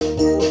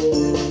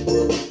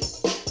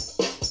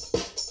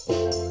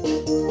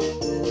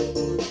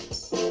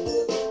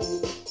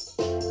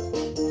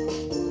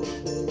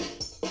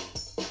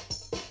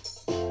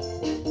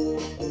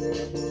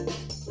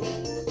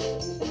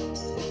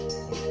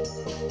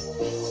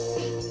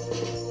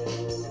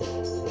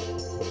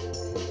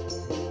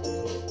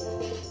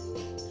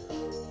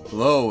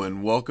Hello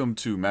and welcome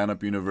to Man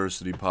Up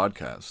University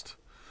podcast.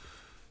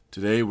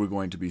 Today we're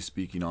going to be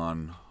speaking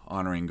on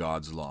honoring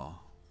God's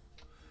law.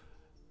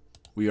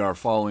 We are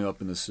following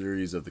up in the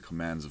series of the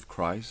commands of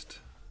Christ,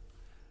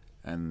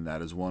 and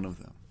that is one of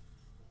them.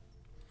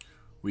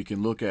 We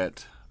can look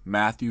at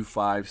Matthew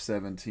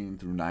 5:17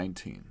 through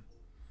 19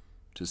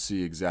 to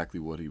see exactly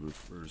what he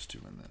refers to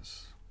in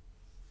this.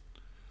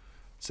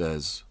 It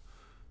says,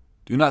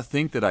 "Do not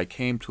think that I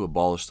came to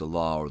abolish the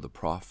law or the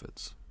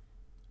prophets.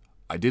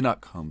 I did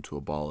not come to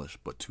abolish,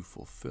 but to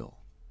fulfill.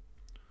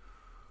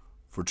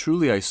 For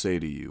truly I say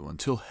to you,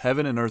 until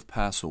heaven and earth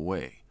pass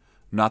away,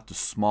 not the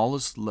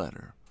smallest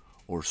letter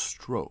or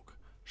stroke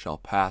shall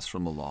pass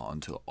from the law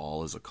until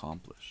all is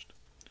accomplished.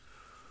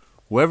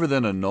 Whoever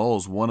then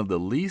annuls one of the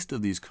least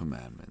of these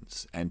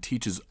commandments and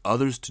teaches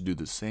others to do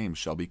the same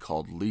shall be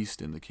called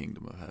least in the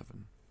kingdom of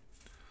heaven.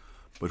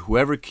 But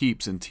whoever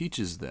keeps and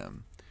teaches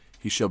them,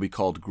 he shall be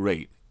called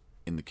great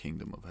in the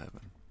kingdom of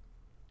heaven."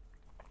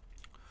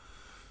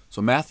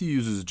 So Matthew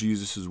uses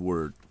Jesus'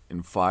 word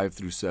in 5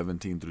 through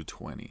 17 through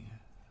 20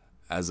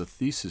 as a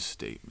thesis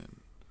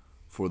statement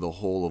for the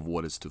whole of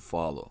what is to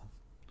follow.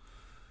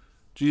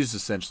 Jesus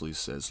essentially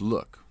says,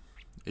 look,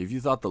 if you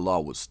thought the law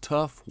was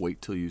tough,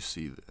 wait till you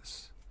see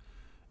this.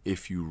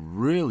 If you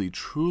really,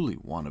 truly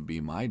want to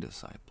be my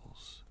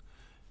disciples,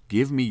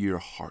 give me your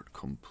heart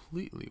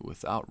completely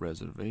without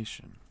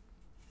reservation.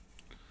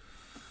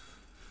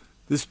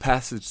 This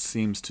passage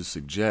seems to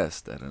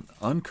suggest that an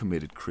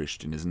uncommitted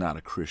Christian is not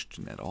a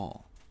Christian at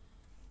all.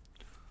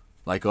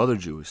 Like other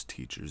Jewish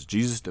teachers,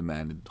 Jesus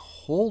demanded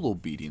whole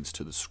obedience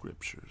to the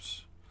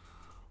Scriptures.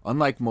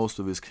 Unlike most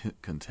of his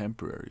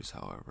contemporaries,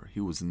 however, he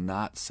was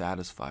not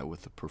satisfied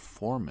with the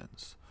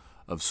performance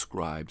of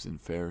scribes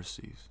and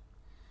Pharisees.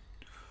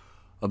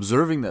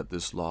 Observing that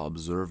this law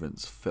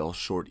observance fell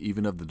short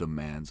even of the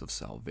demands of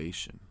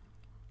salvation.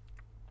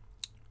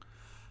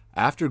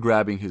 After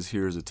grabbing his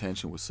hearers'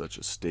 attention with such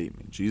a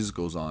statement, Jesus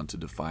goes on to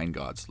define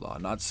God's law,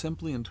 not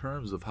simply in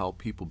terms of how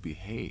people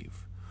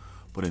behave,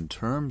 but in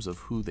terms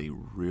of who they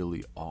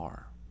really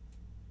are.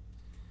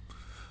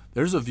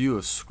 There's a view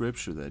of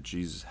Scripture that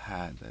Jesus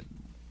had that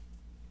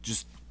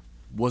just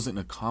wasn't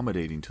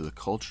accommodating to the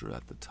culture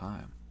at the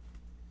time.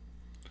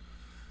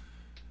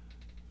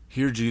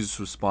 Here Jesus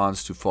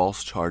responds to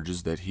false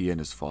charges that he and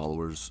his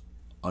followers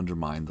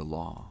undermined the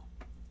law.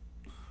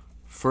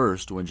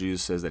 First, when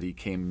Jesus says that he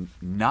came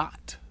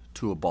not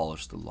to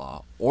abolish the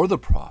law or the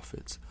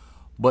prophets,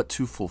 but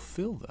to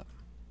fulfill them.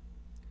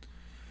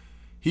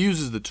 He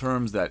uses the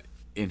terms that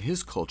in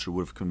his culture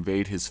would have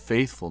conveyed his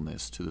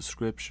faithfulness to the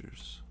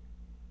Scriptures.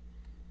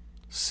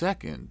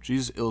 Second,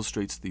 Jesus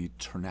illustrates the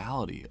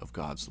eternality of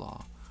God's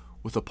law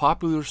with a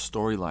popular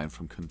storyline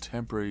from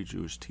contemporary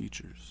Jewish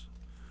teachers.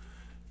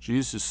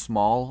 Jesus'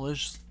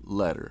 smallest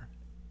letter,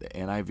 the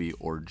NIV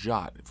or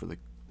jot for the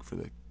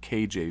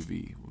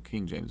KJV,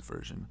 King James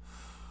Version,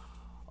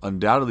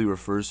 undoubtedly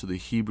refers to the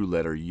Hebrew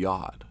letter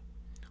Yod,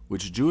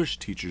 which Jewish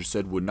teachers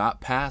said would not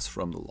pass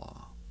from the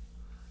law.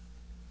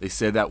 They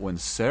said that when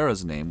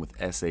Sarah's name with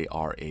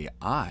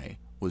Sarai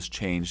was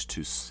changed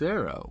to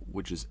Sarah,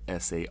 which is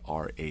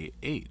Sarah,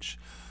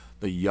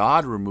 the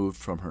Yod removed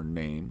from her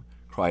name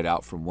cried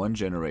out from one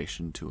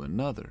generation to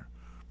another,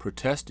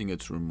 protesting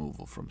its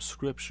removal from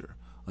Scripture,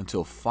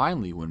 until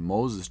finally when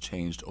Moses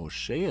changed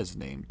Oshea's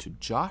name to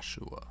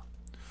Joshua,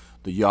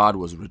 the Yod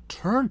was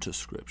returned to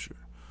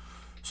Scripture.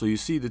 So you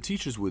see, the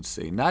teachers would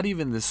say, not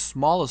even the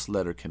smallest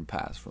letter can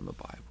pass from the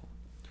Bible.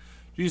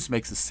 Jesus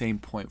makes the same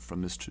point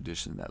from this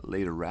tradition that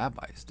later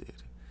rabbis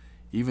did.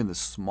 Even the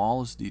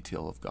smallest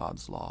detail of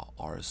God's law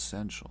are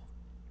essential.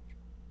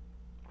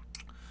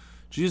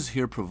 Jesus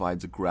here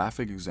provides a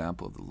graphic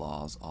example of the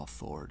law's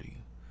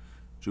authority.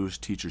 Jewish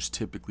teachers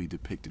typically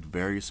depicted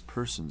various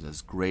persons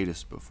as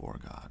greatest before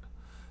God.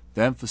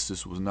 The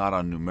emphasis was not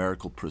on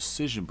numerical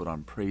precision, but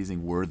on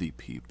praising worthy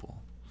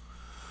people.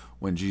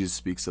 When Jesus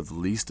speaks of the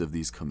least of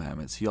these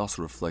commandments, he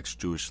also reflects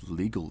Jewish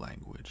legal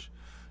language.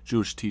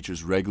 Jewish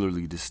teachers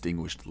regularly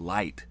distinguished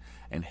light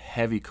and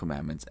heavy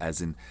commandments, as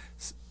in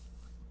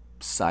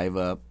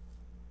Siva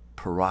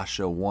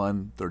Parasha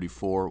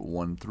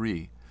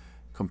 1:34-1:3,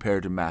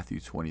 compared to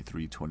Matthew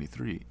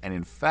 23:23, and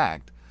in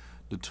fact,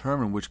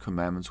 determined which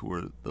commandments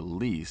were the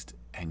least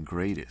and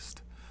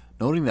greatest,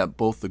 noting that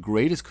both the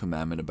greatest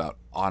commandment about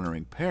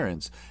honoring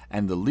parents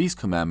and the least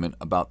commandment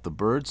about the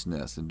bird's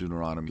nest in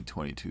Deuteronomy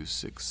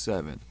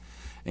 22:6-7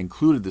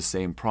 included the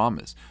same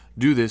promise,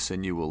 do this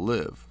and you will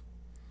live.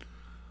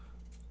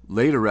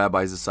 Later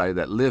rabbis decided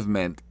that live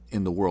meant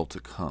in the world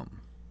to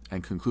come,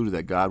 and concluded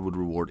that God would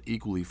reward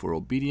equally for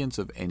obedience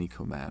of any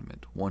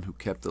commandment. One who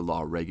kept the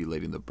law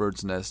regulating the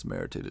bird's nest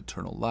merited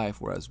eternal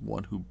life, whereas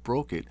one who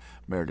broke it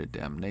merited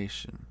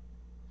damnation.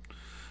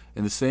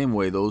 In the same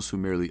way, those who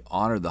merely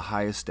honored the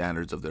highest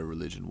standards of their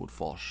religion would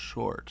fall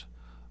short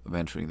of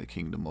entering the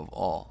kingdom of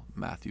all,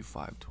 Matthew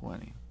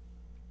 5:20.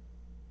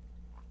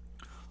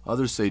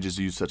 Other sages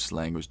use such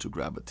language to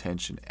grab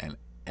attention and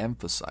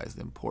emphasize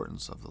the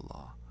importance of the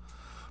law.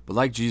 But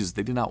like Jesus,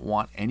 they did not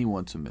want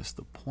anyone to miss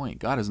the point.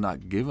 God has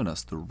not given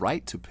us the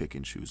right to pick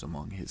and choose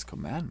among his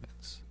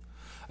commandments.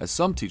 As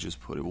some teachers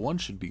put it, one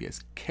should be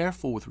as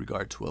careful with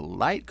regard to a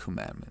light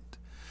commandment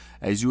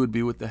as you would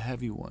be with the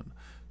heavy one,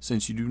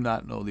 since you do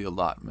not know the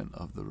allotment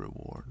of the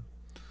reward.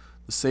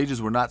 The sages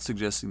were not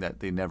suggesting that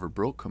they never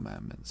broke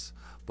commandments,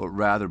 but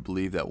rather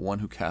believed that one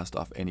who cast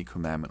off any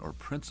commandment or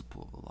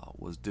principle of the law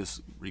was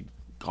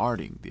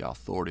disregarding the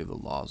authority of the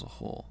law as a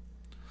whole.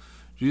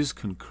 Jesus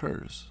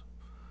concurs.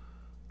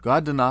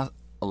 God did not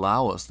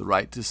allow us the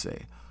right to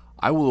say,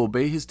 I will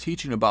obey his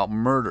teaching about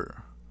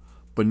murder,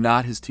 but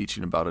not his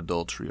teaching about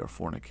adultery or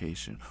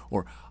fornication.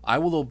 Or, I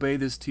will obey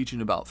this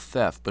teaching about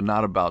theft, but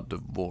not about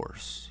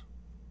divorce.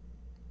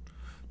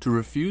 To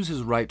refuse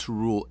his right to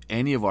rule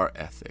any of our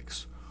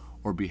ethics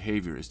or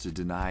behavior is to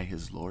deny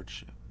his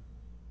lordship.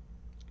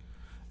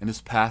 In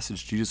this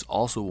passage, Jesus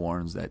also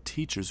warns that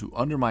teachers who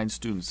undermine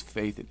students'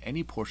 faith in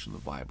any portion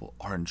of the Bible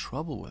are in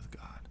trouble with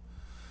God.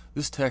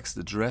 This text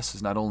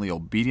addresses not only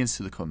obedience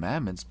to the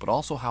commandments, but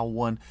also how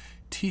one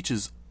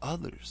teaches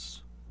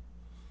others.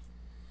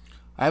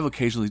 I have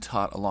occasionally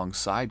taught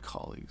alongside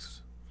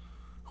colleagues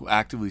who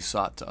actively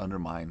sought to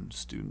undermine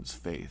students'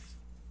 faith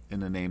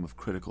in the name of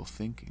critical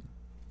thinking.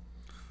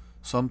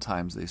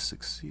 Sometimes they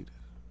succeeded.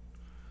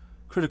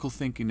 Critical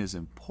thinking is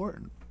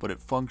important, but it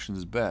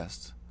functions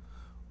best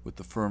with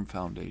the firm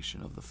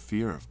foundation of the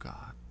fear of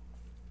God.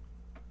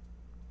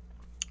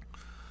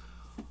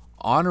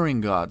 Honoring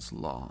God's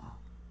law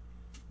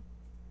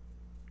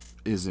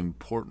is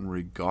important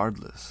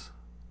regardless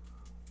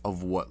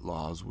of what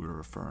laws we're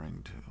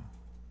referring to.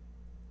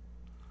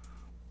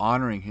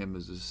 Honoring him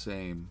is the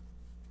same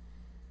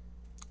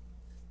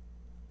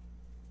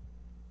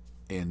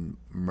in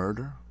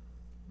murder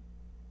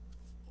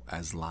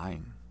as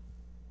lying.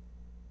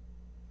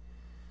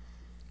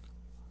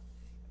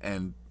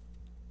 And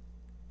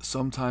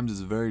sometimes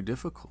it's very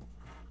difficult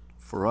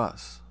for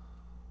us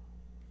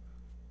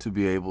to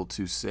be able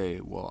to say,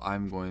 well,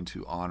 I'm going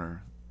to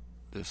honor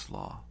this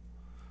law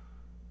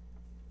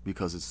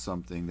because it's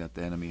something that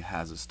the enemy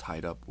has us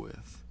tied up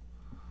with,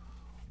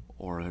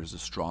 or there's a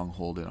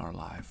stronghold in our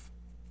life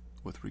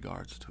with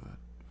regards to it.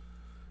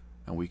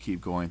 And we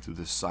keep going through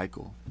this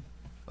cycle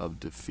of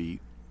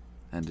defeat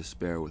and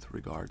despair with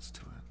regards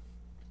to it.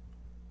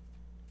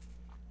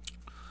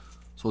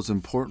 So it's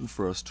important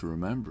for us to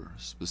remember,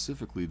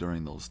 specifically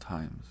during those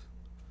times,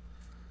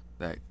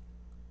 that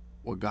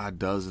what God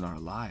does in our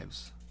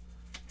lives,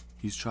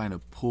 he's trying to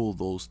pull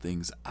those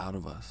things out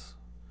of us.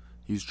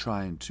 He's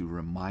trying to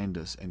remind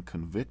us and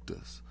convict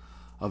us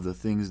of the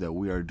things that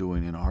we are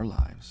doing in our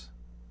lives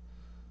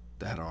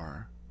that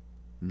are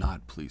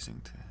not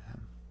pleasing to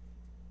him.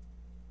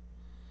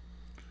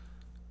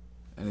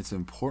 And it's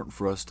important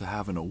for us to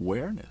have an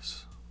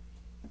awareness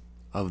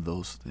of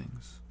those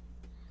things.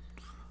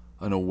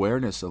 An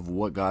awareness of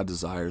what God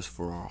desires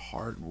for our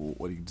heart and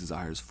what he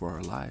desires for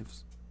our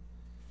lives.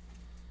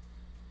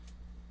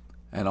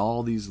 And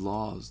all these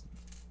laws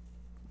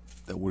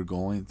that we're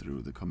going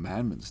through, the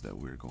commandments that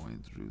we're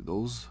going through,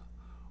 those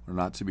are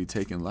not to be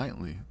taken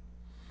lightly.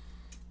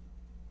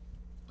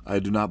 I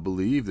do not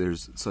believe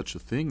there's such a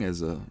thing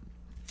as a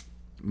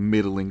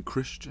middling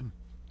Christian.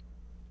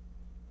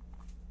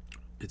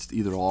 It's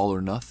either all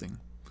or nothing.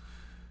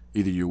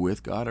 Either you're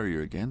with God or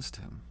you're against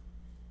him.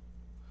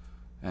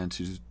 And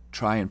to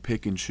try and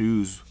pick and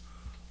choose,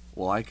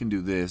 well, I can do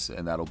this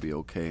and that'll be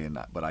okay,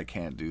 but I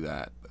can't do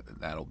that,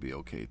 that'll be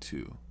okay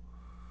too,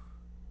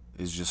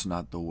 is just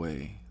not the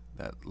way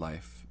that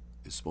life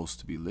is supposed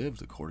to be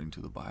lived according to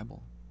the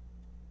Bible.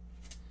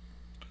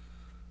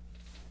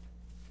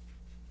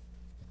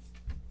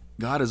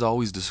 God is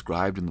always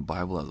described in the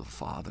Bible as a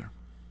father,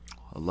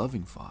 a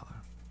loving father.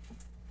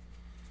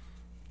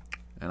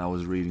 And I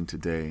was reading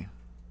today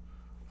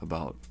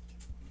about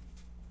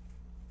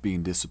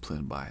being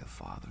disciplined by a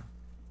father,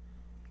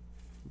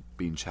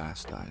 being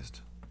chastised.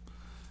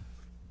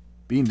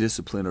 Being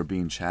disciplined or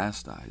being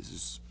chastised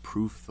is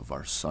proof of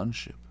our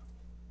sonship.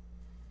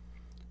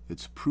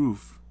 It's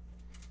proof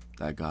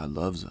that God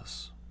loves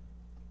us.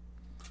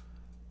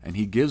 And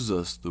he gives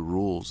us the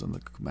rules and the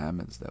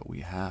commandments that we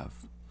have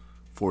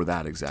for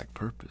that exact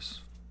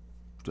purpose,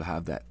 to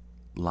have that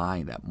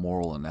line, that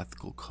moral and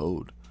ethical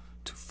code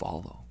to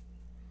follow.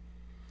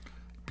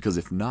 Because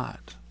if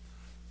not,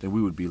 then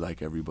we would be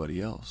like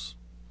everybody else.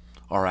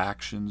 Our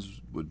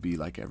actions would be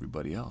like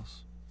everybody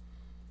else,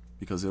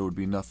 because there would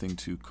be nothing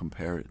to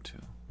compare it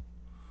to.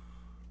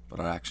 But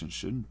our actions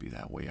shouldn't be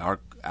that way.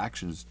 Our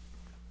actions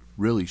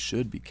really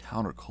should be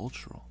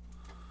countercultural.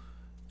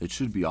 It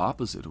should be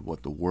opposite of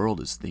what the world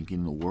is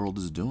thinking the world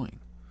is doing.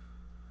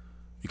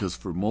 Because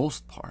for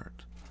most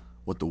part,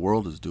 what the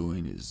world is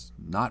doing is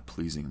not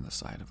pleasing in the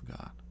sight of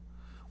God.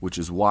 Which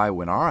is why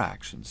when our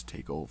actions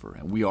take over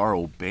and we are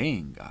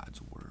obeying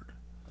God's word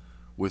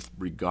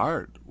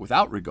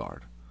without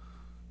regard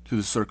to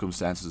the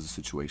circumstances and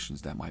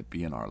situations that might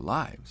be in our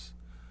lives,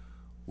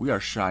 we are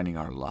shining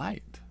our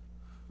light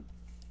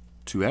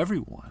to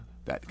everyone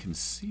that can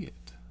see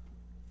it.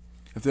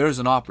 If there is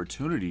an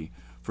opportunity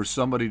for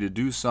somebody to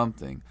do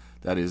something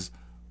that is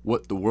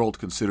what the world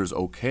considers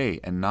okay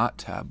and not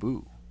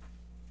taboo,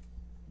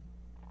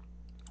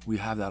 we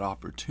have that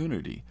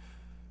opportunity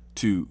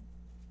to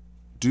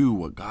do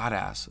what God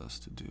asks us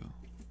to do.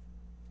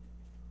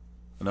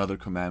 Another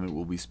commandment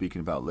we'll be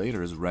speaking about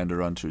later is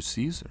render unto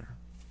Caesar.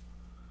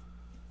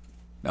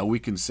 Now we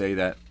can say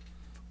that,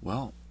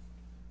 well,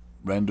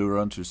 render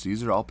unto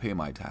Caesar, I'll pay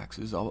my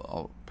taxes,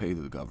 I'll pay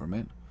the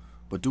government.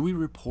 But do we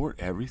report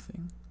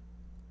everything?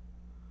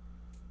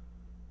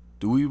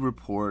 Do we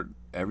report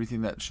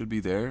everything that should be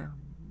there?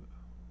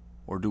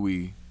 Or do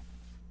we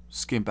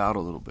skimp out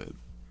a little bit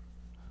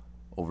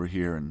over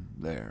here and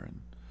there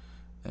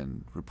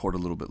and report a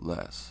little bit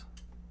less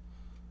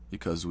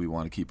because we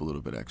want to keep a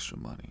little bit extra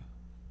money?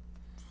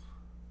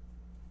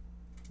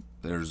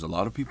 There's a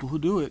lot of people who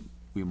do it,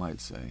 we might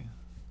say.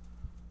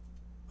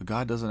 But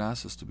God doesn't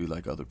ask us to be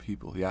like other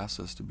people. He asks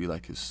us to be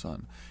like his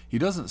son. He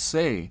doesn't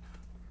say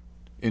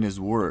in his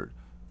word,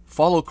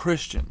 follow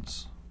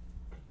Christians.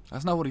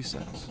 That's not what he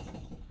says.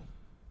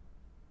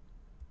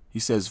 He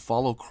says,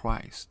 follow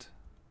Christ.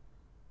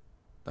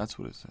 That's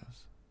what it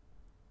says.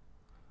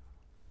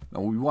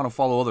 Now, we want to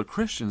follow other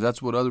Christians.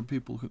 That's what other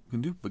people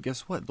can do. But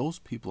guess what? Those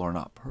people are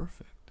not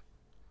perfect.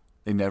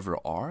 They never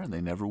are, and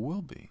they never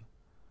will be.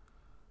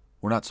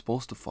 We're not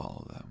supposed to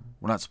follow them.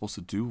 We're not supposed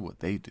to do what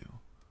they do.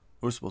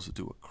 We're supposed to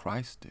do what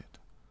Christ did.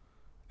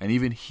 And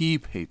even he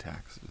paid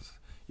taxes.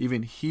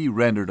 Even he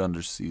rendered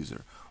under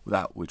Caesar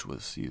that which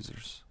was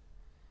Caesar's.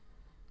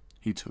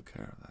 He took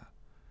care of that.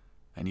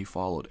 And he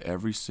followed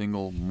every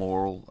single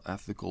moral,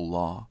 ethical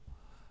law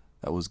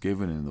that was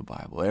given in the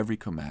Bible, every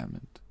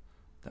commandment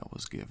that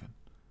was given.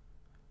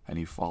 And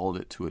he followed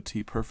it to a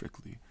T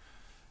perfectly.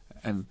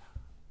 And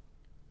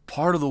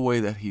part of the way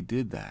that he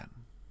did that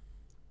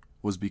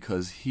was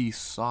because he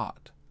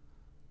sought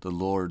the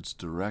Lord's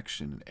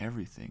direction in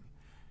everything.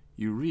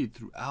 You read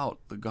throughout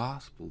the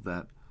gospel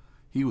that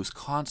he was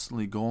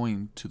constantly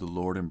going to the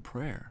Lord in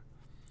prayer.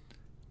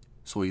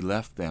 So he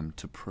left them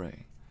to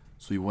pray.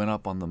 So he went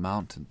up on the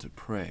mountain to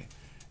pray.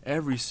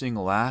 Every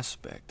single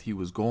aspect he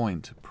was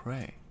going to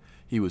pray.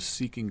 He was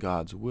seeking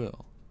God's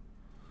will.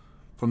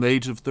 From the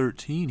age of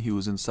 13, he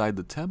was inside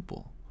the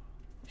temple,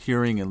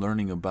 hearing and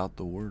learning about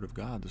the Word of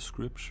God, the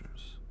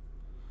Scriptures.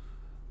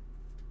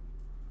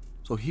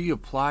 So he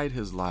applied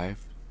his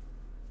life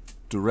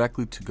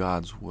directly to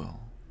God's will.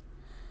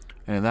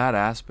 And in that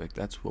aspect,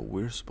 that's what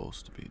we're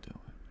supposed to be doing.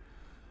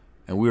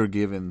 And we are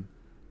given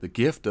the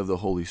gift of the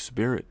Holy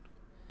Spirit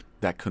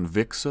that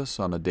convicts us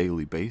on a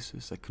daily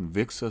basis, that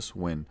convicts us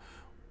when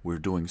we're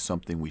doing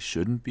something we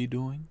shouldn't be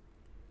doing.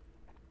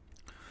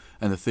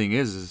 And the thing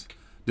is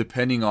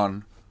depending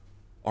on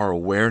our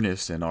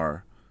awareness and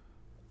our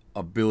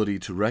ability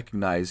to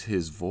recognize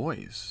his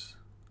voice,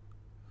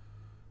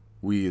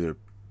 we either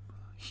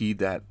heed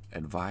that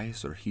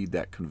advice or heed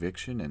that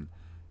conviction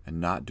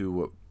and not do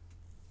what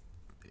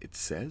it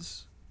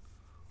says,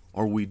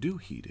 or we do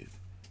heed it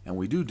and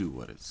we do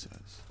what it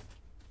says.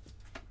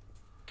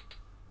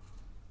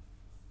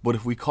 But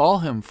if we call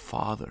him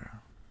Father,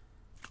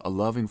 a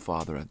loving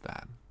Father at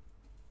that,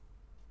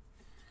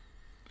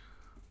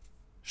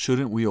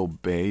 shouldn't we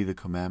obey the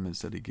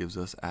commandments that he gives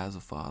us as a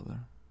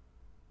Father?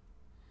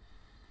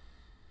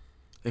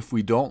 If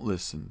we don't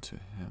listen to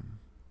him,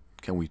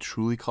 can we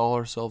truly call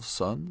ourselves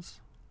sons?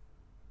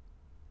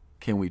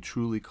 Can we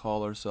truly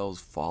call ourselves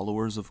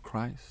followers of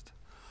Christ?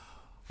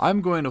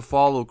 I'm going to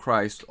follow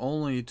Christ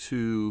only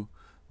to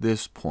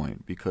this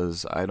point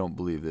because I don't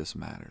believe this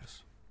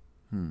matters.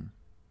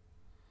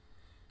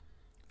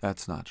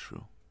 That's not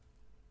true.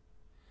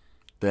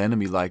 The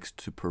enemy likes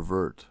to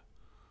pervert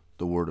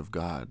the Word of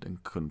God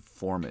and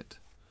conform it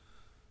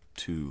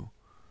to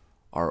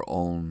our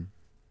own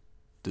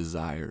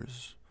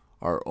desires,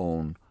 our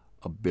own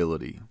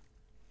ability.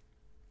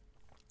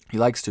 He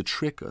likes to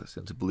trick us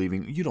into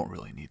believing you don't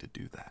really need to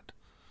do that.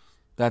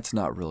 That's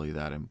not really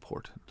that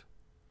important.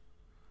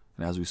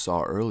 And as we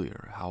saw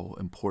earlier, how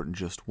important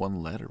just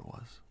one letter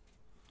was.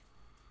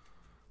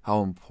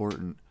 How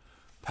important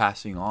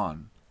passing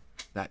on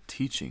that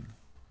teaching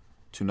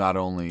to not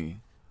only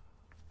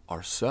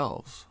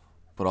ourselves,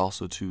 but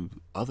also to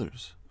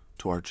others,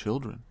 to our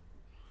children,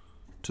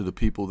 to the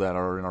people that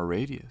are in our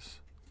radius.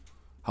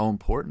 How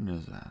important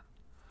is that?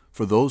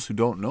 For those who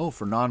don't know,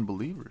 for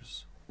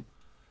non-believers.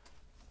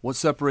 What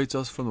separates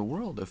us from the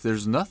world? If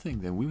there's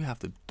nothing, then we have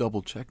to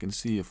double check and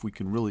see if we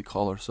can really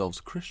call ourselves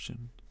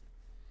Christian.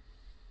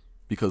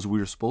 Because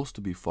we're supposed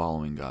to be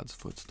following God's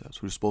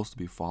footsteps. We're supposed to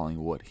be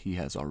following what he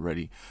has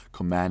already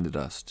commanded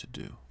us to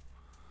do.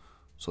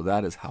 So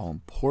that is how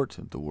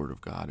important the Word of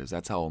God is.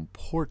 That's how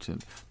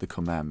important the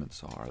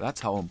commandments are.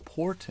 That's how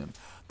important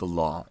the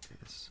law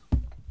is.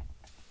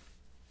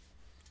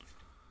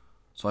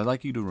 So I'd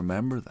like you to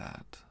remember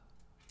that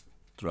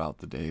throughout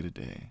the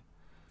day-to-day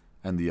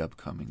and the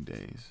upcoming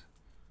days,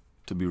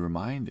 to be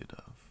reminded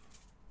of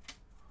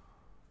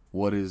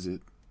what is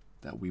it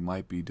that we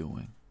might be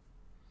doing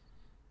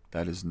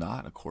that is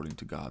not according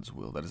to God's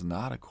will, that is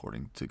not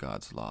according to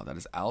God's law, that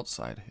is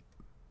outside it.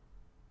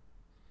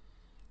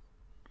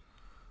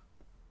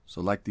 So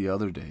like the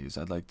other days,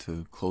 I'd like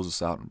to close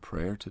us out in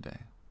prayer today.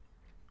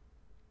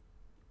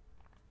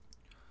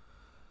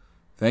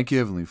 Thank you,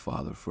 Heavenly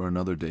Father, for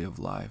another day of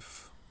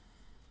life.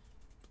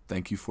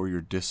 Thank you for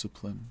your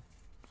discipline.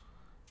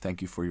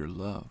 Thank you for your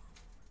love.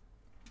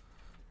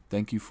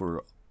 Thank you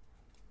for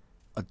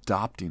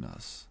adopting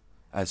us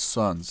as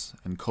sons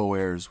and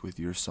co-heirs with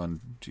your Son,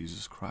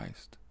 Jesus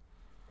Christ,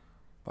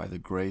 by the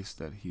grace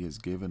that he has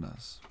given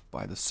us,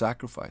 by the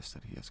sacrifice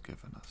that he has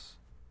given us.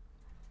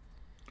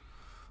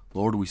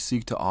 Lord, we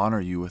seek to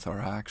honor you with our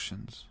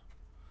actions.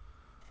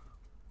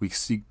 We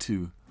seek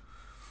to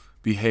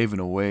behave in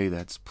a way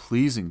that's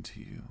pleasing to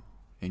you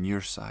in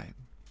your sight.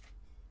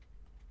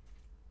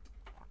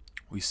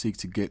 We seek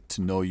to get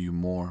to know you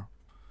more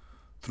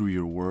through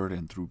your word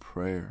and through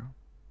prayer.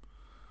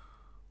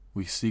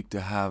 We seek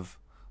to have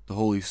the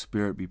Holy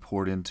Spirit be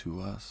poured into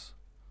us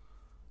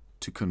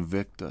to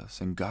convict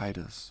us and guide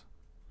us,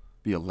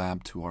 be a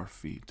lamp to our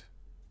feet.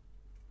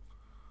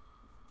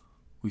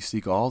 We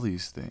seek all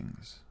these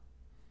things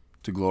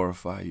to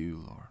glorify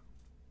you, Lord.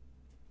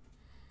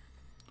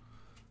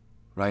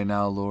 Right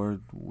now,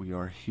 Lord, we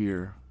are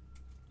here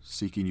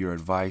seeking your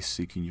advice,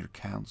 seeking your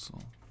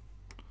counsel.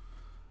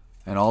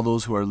 And all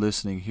those who are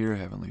listening here,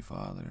 Heavenly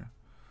Father,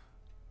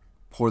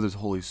 pour the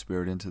Holy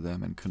Spirit into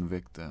them and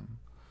convict them.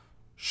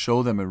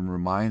 Show them and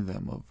remind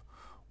them of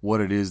what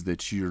it is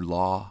that your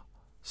law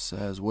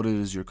says, what it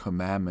is your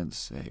commandments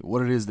say,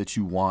 what it is that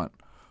you want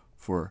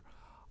for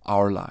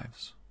our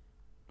lives.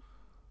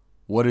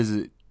 What is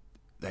it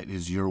that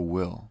is your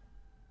will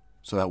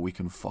so that we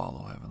can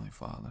follow, Heavenly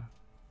Father?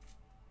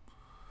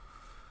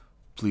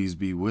 Please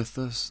be with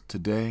us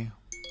today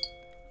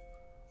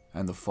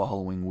and the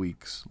following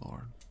weeks,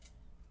 Lord.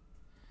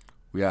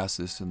 We ask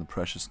this in the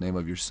precious name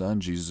of your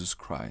Son, Jesus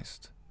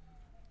Christ.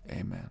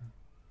 Amen.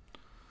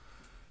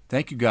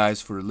 Thank you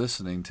guys for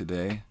listening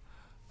today.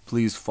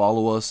 Please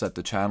follow us at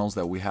the channels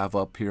that we have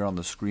up here on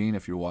the screen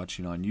if you're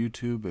watching on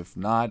YouTube. If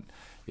not,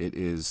 it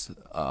is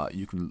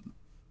you can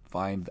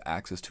find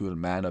access to it at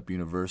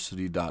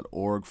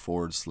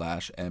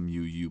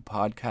manupuniversity.org/MUU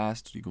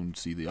podcast. You can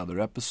see the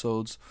other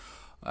episodes.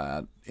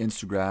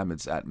 Instagram,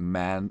 it's at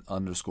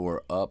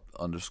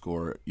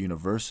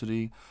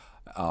man_up_university.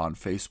 On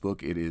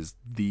Facebook, it is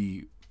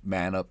the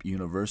Man Up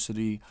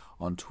University.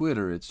 On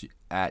Twitter, it's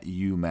at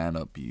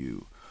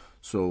 @UManUpU.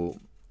 So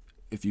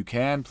if you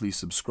can, please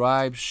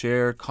subscribe,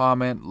 share,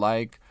 comment,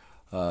 like,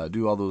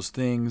 do all those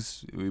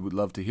things. We would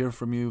love to hear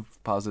from you.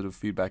 Positive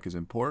feedback is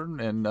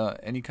important, and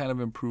any kind of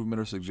improvement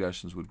or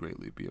suggestions would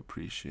greatly be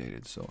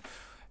appreciated. So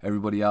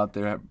everybody out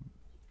there,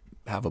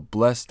 have a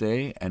blessed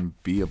day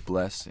and be a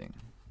blessing.